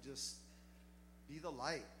schools and just be the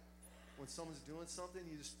light. When someone's doing something,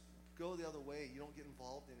 you just go the other way. You don't get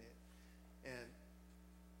involved in it. And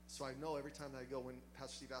so I know every time that I go, when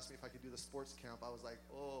Pastor Steve asked me if I could do the sports camp, I was like,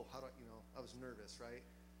 oh, how do I, I was nervous, right?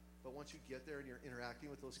 But once you get there and you're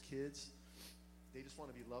interacting with those kids, they just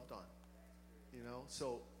want to be loved on,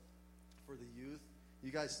 So for the youth,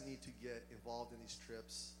 you guys need to get involved in these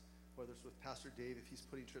trips, whether it's with Pastor Dave, if he's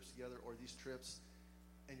putting trips together, or these trips,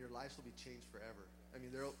 and your lives will be changed forever. I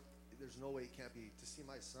mean, there's no way it can't be. To see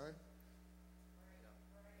my son,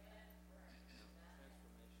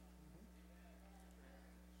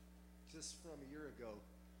 just from a year ago,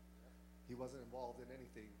 he wasn't involved in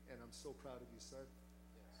anything, and I'm so proud of you, son.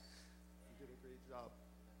 You did a great job.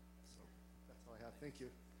 So that's all I have. Thank you.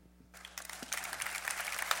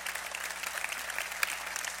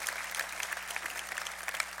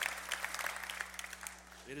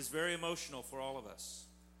 It is very emotional for all of us,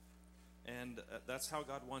 and that's how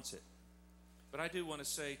God wants it. But I do want to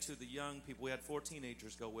say to the young people, we had 4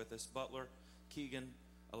 teenagers go with us, Butler, Keegan,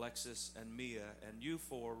 Alexis, and Mia, and you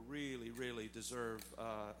 4 really, really deserve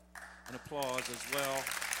an applause as well.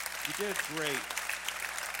 You did great.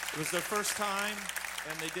 It was their first time,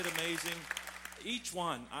 and they did amazing. Each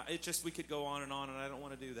one, we could go on, and I don't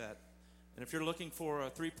want to do that. And if you're looking for a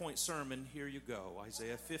 3-point sermon, here you go.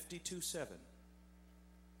 Isaiah 52:7.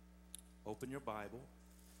 Open your Bible.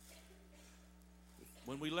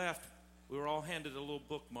 When we left, we were all handed a little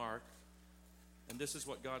bookmark, and this is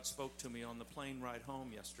what God spoke to me on the plane ride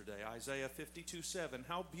home yesterday. Isaiah 52:7.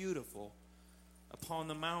 How beautiful upon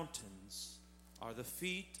the mountains are the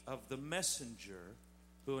feet of the messenger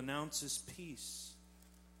who announces peace,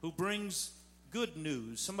 who brings good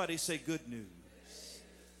news. Somebody say good news.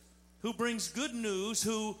 Who brings good news,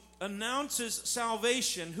 who announces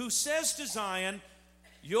salvation, who says to Zion,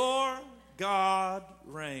 your God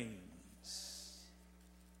reigns.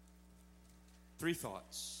 3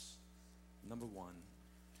 thoughts. Number 1,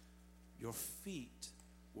 your feet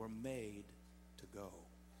were made to go.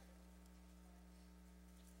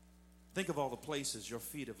 Think of all the places your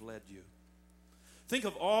feet have led you. Think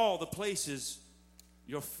of all the places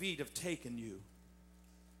your feet have taken you.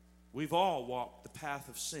 We've all walked the path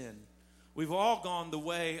of sin. We've all gone the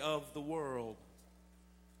way of the world.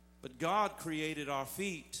 But God created our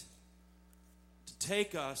feet to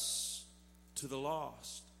take us to the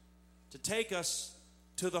lost, to take us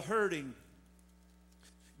to the hurting.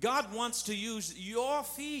 God wants to use your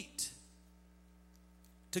feet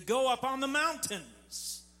to go up on the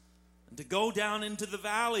mountains and to go down into the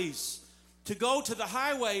valleys, to go to the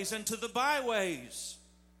highways and to the byways.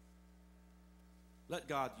 Let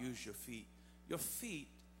God use your feet. Your feet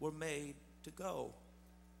were made to go.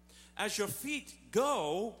 As your feet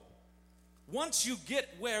go, once you get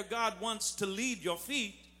where God wants to lead your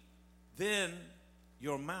feet, then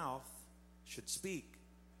your mouth should speak.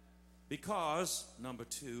 Because, number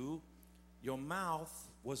 2, your mouth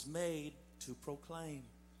was made to proclaim.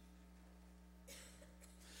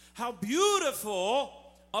 How beautiful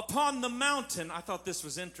upon the mountain. I thought this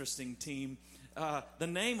was interesting, team. The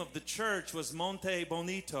name of the church was Monte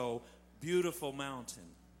Bonito, beautiful mountain.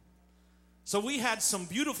 So we had some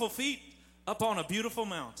beautiful feet up on a beautiful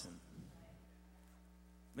mountain.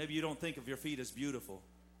 Maybe you don't think of your feet as beautiful.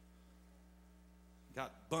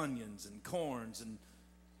 Got bunions and corns and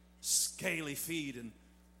scaly feet and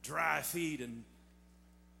dry feet and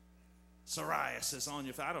psoriasis on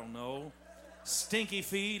your feet. I don't know. Stinky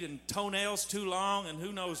feet and toenails too long and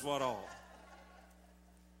who knows what all.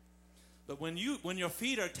 But when your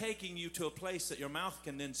feet are taking you to a place that your mouth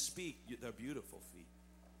can then speak, they're beautiful feet.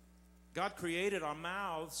 God created our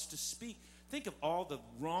mouths to speak. Think of all the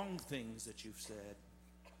wrong things that you've said.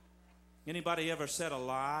 Anybody ever said a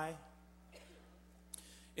lie?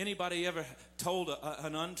 Anybody ever told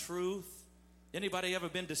an untruth? Anybody ever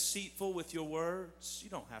been deceitful with your words? You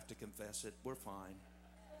don't have to confess it. We're fine.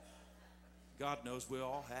 God knows we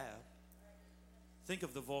all have. Think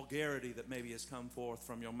of the vulgarity that maybe has come forth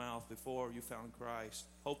from your mouth before you found Christ.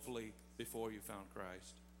 Hopefully before you found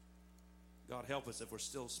Christ. God help us if we're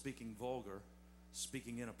still speaking vulgar,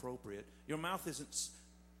 speaking inappropriate. Your mouth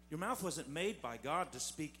wasn't made by God to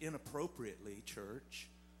speak inappropriately, church.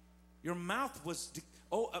 Your mouth was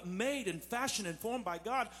made and fashioned and formed by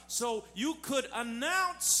God so you could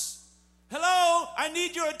announce, hello, I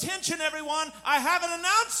need your attention, everyone. I have an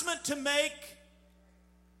announcement to make.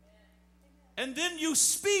 And then you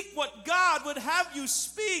speak what God would have you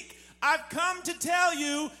speak. I've come to tell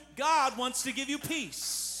you, God wants to give you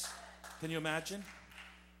peace. Can you imagine?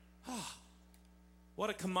 Oh, what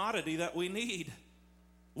a commodity that we need.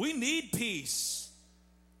 We need peace.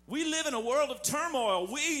 We live in a world of turmoil.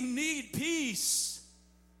 We need peace.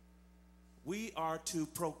 We are to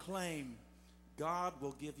proclaim, God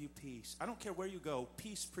will give you peace. I don't care where you go,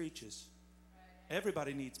 peace preaches.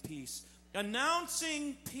 Everybody needs peace.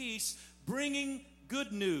 Announcing peace, bringing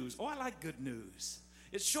good news. Oh, I like good news.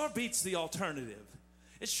 It sure beats the alternative.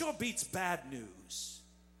 It sure beats bad news.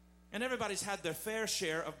 And everybody's had their fair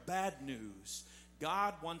share of bad news.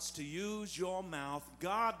 God wants to use your mouth.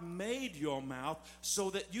 God made your mouth so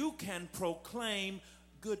that you can proclaim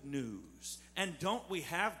good news. And don't we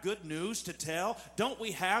have good news to tell? Don't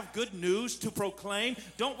we have good news to proclaim?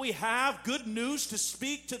 Don't we have good news to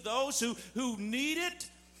speak to those who need it?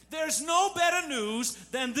 There's no better news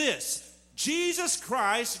than this. Jesus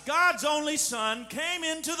Christ, God's only Son, came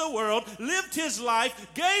into the world, lived his life,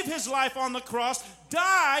 gave his life on the cross,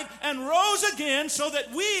 died, and rose again so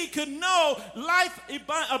that we could know life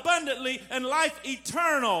abundantly and life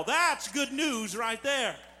eternal. That's good news right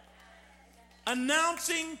there.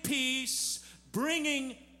 Announcing peace,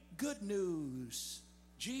 bringing good news.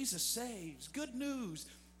 Jesus saves. Good news.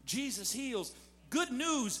 Jesus heals. Good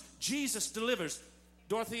news. Jesus delivers.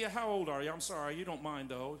 Dorothea, how old are you? I'm sorry, you don't mind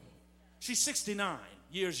though. She's 69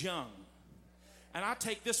 years young. And I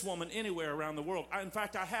take this woman anywhere around the world. In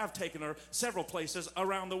fact, I have taken her several places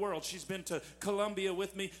around the world. She's been to Colombia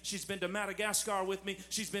with me. She's been to Madagascar with me.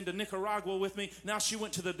 She's been to Nicaragua with me. Now she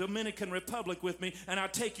went to the Dominican Republic with me. And I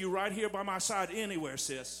take you right here by my side anywhere,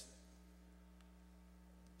 sis.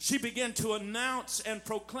 She began to announce and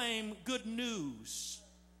proclaim good news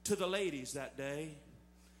to the ladies that day.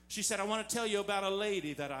 She said, I want to tell you about a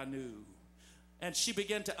lady that I knew. And she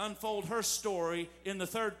began to unfold her story in the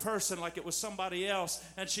third person like it was somebody else.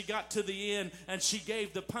 And she got to the end and she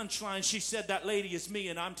gave the punchline. She said, that lady is me.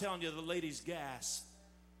 And I'm telling you, the ladies gasped.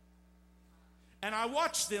 And I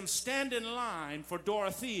watched them stand in line for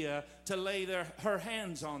Dorothea to lay her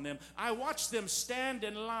hands on them. I watched them stand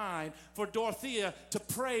in line for Dorothea to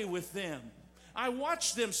pray with them. I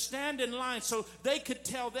watched them stand in line so they could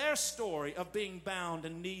tell their story of being bound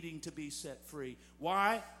and needing to be set free.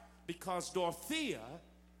 Why? Because Dorothea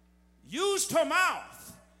used her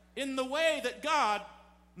mouth in the way that God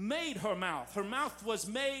made her mouth. Her mouth was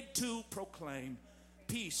made to proclaim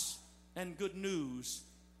peace and good news.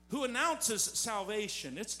 Who announces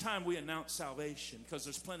salvation? It's time we announce salvation because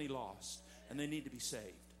there's plenty lost and they need to be saved.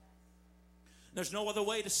 There's no other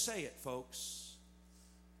way to say it, folks.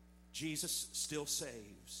 Jesus still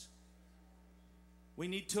saves. We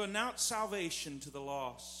need to announce salvation to the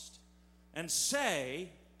lost and say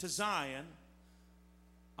to Zion,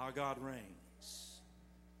 our God reigns.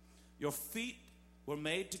 Your feet were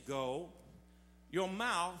made to go. Your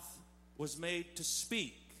mouth was made to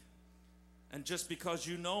speak. And just because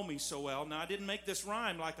you know me so well, now I didn't make this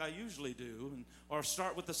rhyme like I usually do, or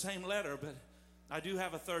start with the same letter, but I do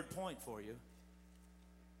have a third point for you.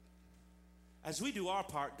 As we do our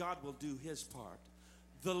part, God will do his part.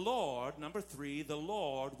 The Lord, number 3, the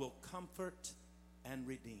Lord will comfort and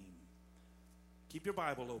redeem. Keep your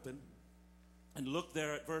Bible open and look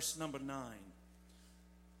there at verse number 9.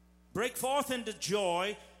 Break forth into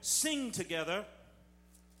joy, sing together.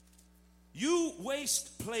 You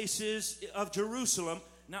waste places of Jerusalem.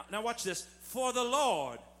 Now watch this. For the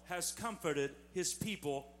Lord has comforted his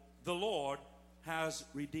people. The Lord has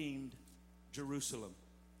redeemed Jerusalem.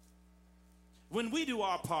 when we do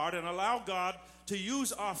our part and allow God to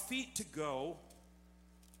use our feet to go,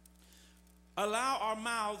 allow our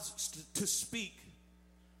mouths to speak,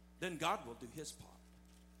 then God will do his part.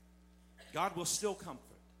 God will still comfort.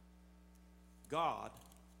 God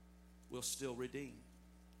will still redeem.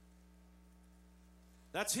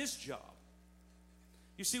 That's his job.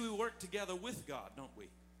 You see, we work together with God, don't we?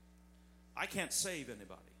 I can't save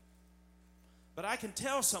anybody. But I can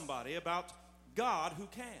tell somebody about God who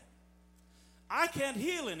can. I can't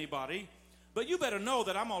heal anybody, but you better know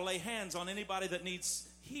that I'm going to lay hands on anybody that needs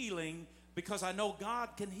healing because I know God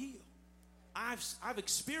can heal. I've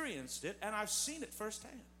experienced it and I've seen it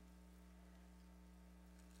firsthand.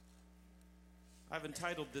 I've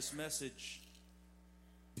entitled this message,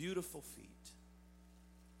 Beautiful Feet.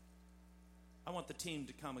 I want the team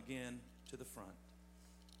to come again to the front.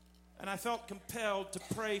 And I felt compelled to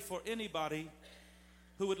pray for anybody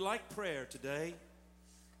who would like prayer today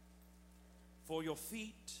for your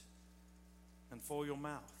feet and for your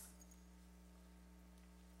mouth.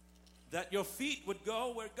 That your feet would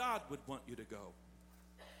go where God would want you to go.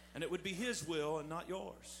 And it would be his will and not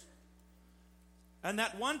yours. And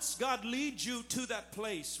that once God leads you to that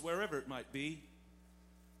place, wherever it might be,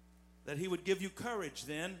 that he would give you courage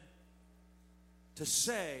then to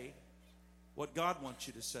say what God wants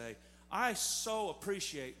you to say. I so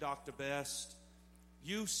appreciate, Dr. Best,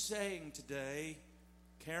 you saying today,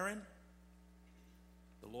 Karen,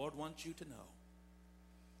 the Lord wants you to know.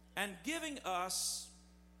 And giving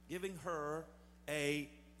her a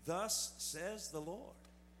thus says the Lord.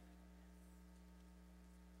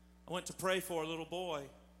 I went to pray for a little boy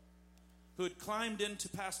who had climbed into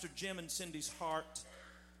Pastor Jim and Cindy's heart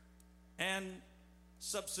and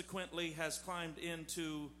subsequently has climbed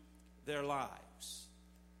into their lives.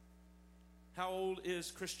 How old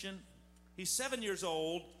is Christian? He's 7 years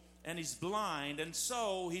old and he's blind, and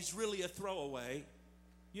so he's really a throwaway,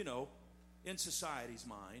 in society's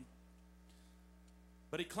mind.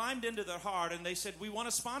 But he climbed into their heart and they said, we want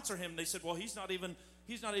to sponsor him. They said, well, he's not even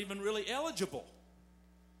really eligible.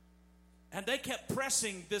 And they kept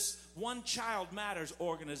pressing this One Child Matters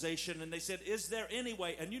organization, and they said, is there any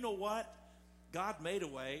way? And you know what? God made a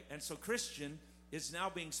way, and so Christian is now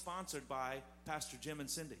being sponsored by Pastor Jim and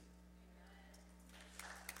Cindy.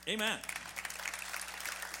 Amen.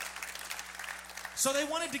 So they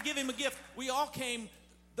wanted to give him a gift. We all came,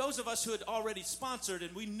 those of us who had already sponsored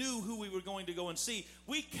and we knew who we were going to go and see,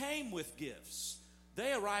 we came with gifts.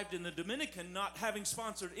 They arrived in the Dominican not having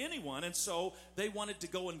sponsored anyone, and so they wanted to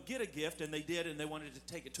go and get a gift, and they did, and they wanted to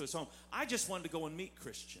take it to his home. I just wanted to go and meet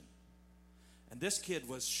Christian. And this kid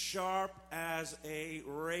was sharp as a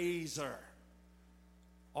razor.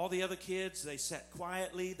 All the other kids, they sat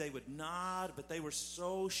quietly, they would nod, but they were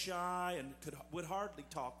so shy and would hardly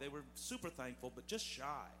talk. They were super thankful, but just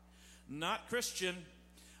shy. Not Christian.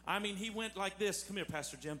 I mean, he went like this. Come here,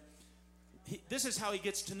 Pastor Jim. This is how he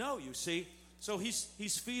gets to know you, see? So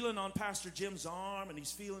he's feeling on Pastor Jim's arm, and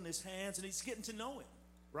he's feeling his hands, and he's getting to know him,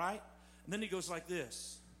 right? And then he goes like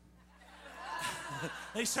this.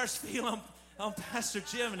 And he starts feeling on Pastor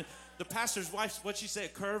Jim, and the pastor's wife, what'd she say, a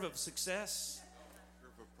curve of success?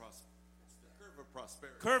 Curve of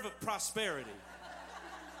prosperity. Curve of prosperity.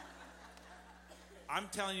 I'm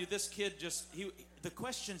telling you, this kid the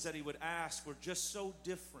questions that he would ask were just so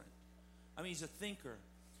different. I mean, he's a thinker.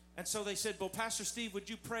 And so they said, well, Pastor Steve, would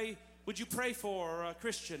you pray for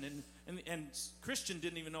Christian? And Christian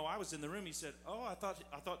didn't even know I was in the room. He said, oh, I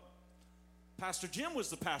thought Pastor Jim was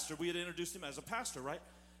the pastor. We had introduced him as a pastor, right?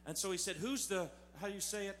 And so he said, who's how do you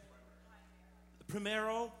say it? The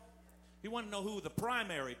primero? He wanted to know who the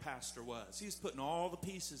primary pastor was. He's putting all the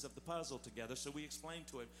pieces of the puzzle together. So we explained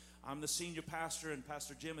to him, I'm the senior pastor and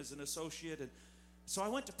Pastor Jim is an associate. And so I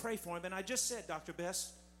went to pray for him, and I just said, Dr.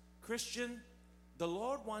 Best, Christian, the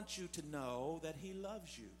Lord wants you to know that he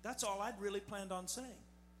loves you. That's all I'd really planned on saying.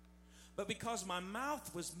 But because my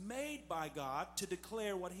mouth was made by God to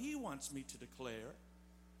declare what he wants me to declare,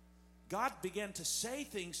 God began to say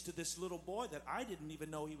things to this little boy that I didn't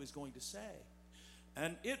even know he was going to say.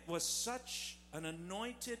 And it was such an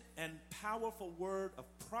anointed and powerful word of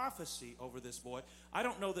prophecy over this boy. I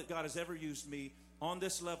don't know that God has ever used me on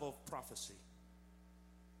this level of prophecy.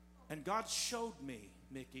 And God showed me,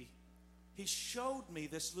 Mickey, he showed me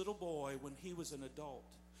this little boy when he was an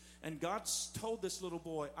adult. And God told this little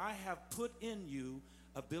boy, I have put in you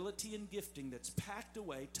ability and gifting that's packed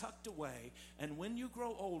away, tucked away, and when you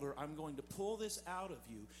grow older, I'm going to pull this out of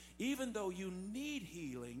you. Even though you need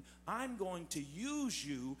healing, I'm going to use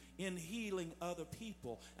you in healing other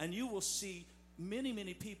people. And you will see many,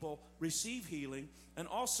 many people receive healing, and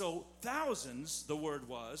also thousands, the word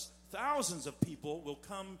was, thousands of people will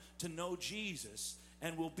come to know Jesus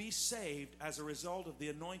and will be saved as a result of the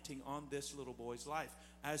anointing on this little boy's life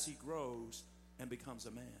as he grows and becomes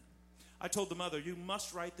a man. I told the mother, you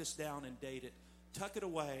must write this down and date it, tuck it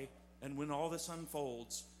away, and when all this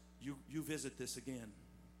unfolds, you visit this again.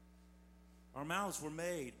 Our mouths were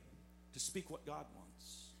made to speak what God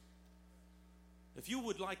wants. If you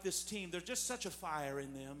would like this team, there's just such a fire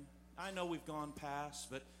in them. I know we've gone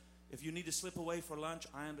past, but if you need to slip away for lunch,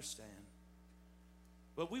 I understand.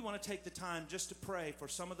 But we want to take the time just to pray for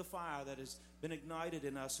some of the fire that has been ignited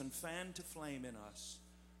in us and fanned to flame in us.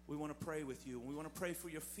 We want to pray with you, and we want to pray for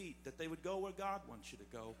your feet, that they would go where God wants you to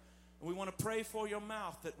go. And we want to pray for your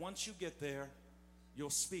mouth, that once you get there, you'll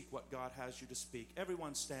speak what God has you to speak.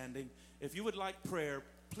 Everyone standing. If you would like prayer,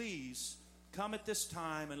 please come at this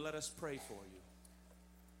time and let us pray for you.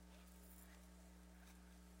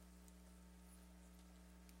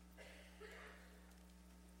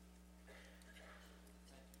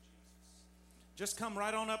 Just come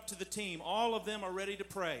right on up to the team. All of them are ready to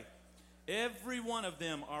pray. Every one of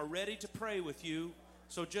them are ready to pray with you.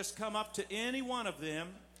 So just come up to any one of them,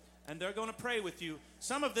 and they're going to pray with you.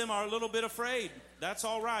 Some of them are a little bit afraid. That's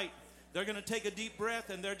all right. They're going to take a deep breath,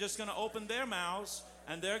 and they're just going to open their mouths,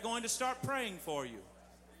 and they're going to start praying for you.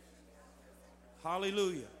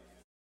 Hallelujah.